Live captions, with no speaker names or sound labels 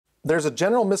There's a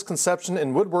general misconception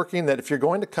in woodworking that if you're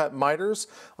going to cut miters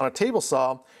on a table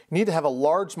saw, you need to have a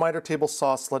large miter table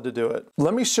saw sled to do it.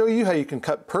 Let me show you how you can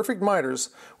cut perfect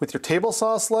miters with your table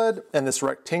saw sled and this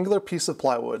rectangular piece of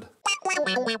plywood.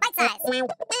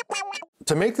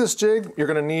 To make this jig, you're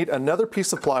going to need another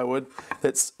piece of plywood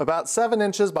that's about 7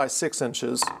 inches by 6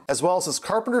 inches, as well as this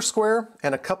carpenter square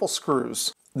and a couple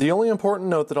screws. The only important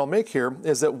note that I'll make here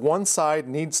is that one side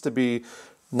needs to be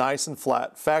nice and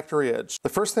flat, factory edge. The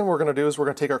first thing we're going to do is we're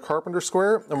going to take our carpenter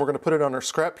square and we're going to put it on our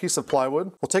scrap piece of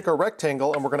plywood. We'll take our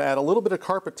rectangle and we're going to add a little bit of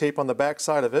carpet tape on the back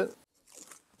side of it.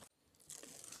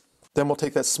 Then we'll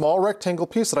take that small rectangle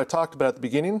piece that I talked about at the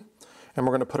beginning and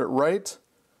we're going to put it right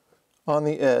on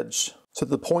the edge so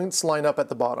the points line up at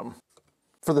the bottom.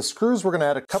 For the screws, we're going to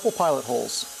add a couple pilot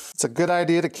holes. It's a good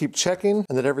idea to keep checking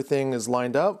and that everything is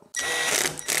lined up.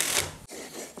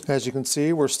 As you can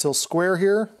see, we're still square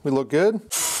here. We look good.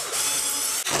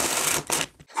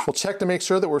 We'll check to make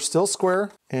sure that we're still square,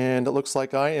 and it looks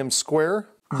like I am square.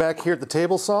 Back here at the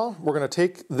table saw, we're going to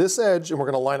take this edge and we're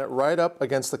going to line it right up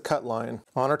against the cut line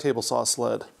on our table saw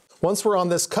sled. Once we're on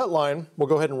this cut line, we'll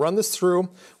go ahead and run this through,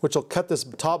 which will cut this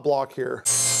top block here.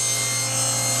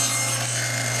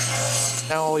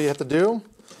 Now all you have to do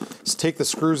is take the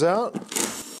screws out,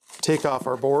 take off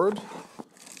our board,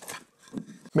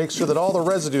 make sure that all the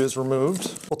residue is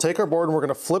removed. We'll take our board and we're going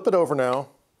to flip it over now.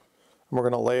 And we're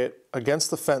going to lay it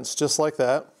against the fence just like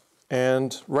that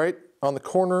and right on the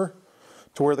corner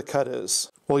to where the cut is.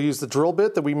 We'll use the drill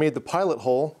bit that we made the pilot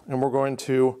hole and we're going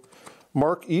to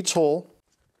mark each hole.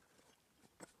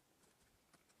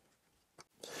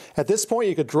 At this point,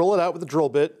 you could drill it out with the drill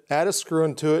bit, add a screw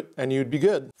into it, and you'd be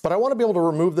good. But I want to be able to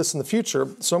remove this in the future,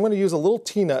 so I'm going to use a little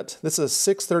T-nut. This is a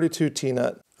 632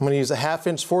 T-nut. I'm going to use a 1/2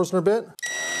 inch Forstner bit.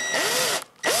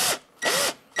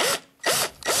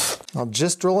 I'll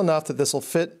just drill enough that this will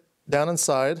fit down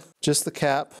inside, just the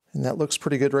cap, and that looks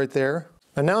pretty good right there.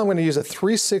 And now I'm going to use a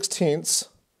 3/16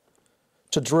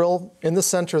 to drill in the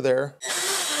center there.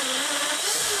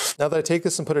 Now that I take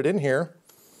this and put it in here,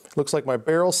 it looks like my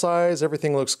barrel size,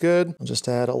 everything looks good. I'll just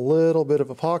add a little bit of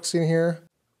epoxy in here.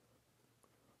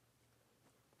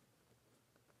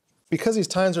 Because these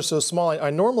tines are so small, I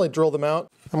normally drill them out.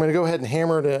 I'm going to go ahead and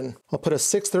hammer it in. I'll put a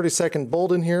 6/32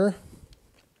 bolt in here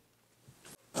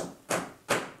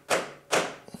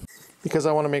because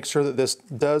I want to make sure that this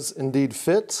does indeed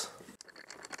fit.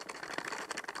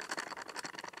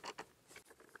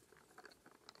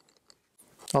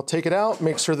 I'll take it out,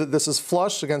 make sure that this is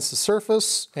flush against the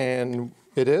surface, and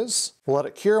it is. We'll let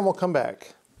it cure and we'll come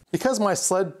back. Because my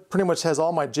sled pretty much has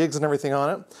all my jigs and everything on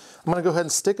it, I'm going to go ahead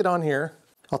and stick it on here.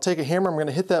 I'll take a hammer, I'm going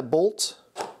to hit that bolt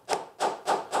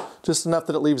just enough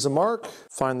that it leaves a mark.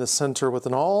 Find the center with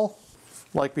an awl.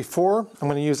 Like before, I'm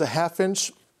going to use a 1/2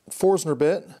 inch Forstner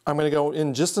bit. I'm going to go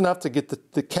in just enough to get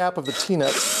the cap of the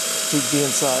T-nut to be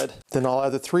inside. Then I'll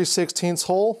add the 3/16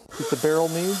 hole that the barrel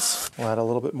needs. I'll add a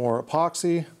little bit more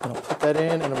epoxy. And I'll put that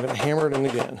in and I'm going to hammer it in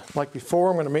again. Like before,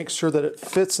 I'm going to make sure that it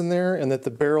fits in there and that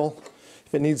the barrel,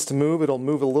 if it needs to move, it'll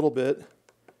move a little bit,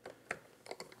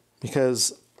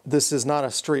 because this is not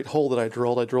a straight hole that I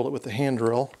drilled. I drilled it with the hand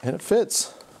drill and it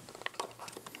fits.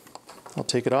 I'll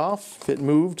take it off. If it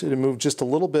moved just a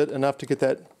little bit, enough to get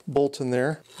that bolt in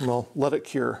there, and we'll let it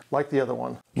cure like the other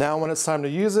one. Now when it's time to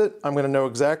use it, I'm going to know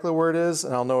exactly where it is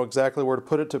and I'll know exactly where to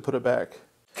put it back.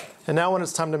 And now when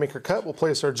it's time to make our cut, we'll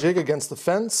place our jig against the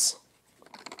fence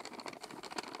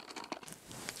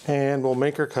and we'll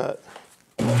make our cut.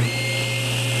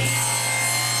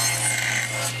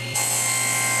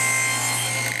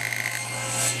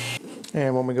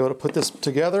 And when we go to put this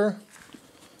together,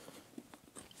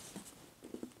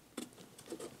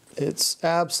 it's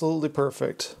absolutely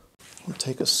perfect. We'll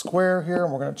take a square here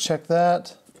and we're going to check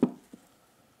that.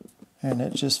 And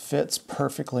it just fits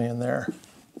perfectly in there.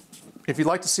 If you'd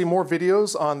like to see more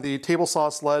videos on the table saw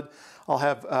sled, I'll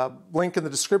have a link in the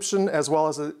description as well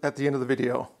as at the end of the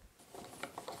video.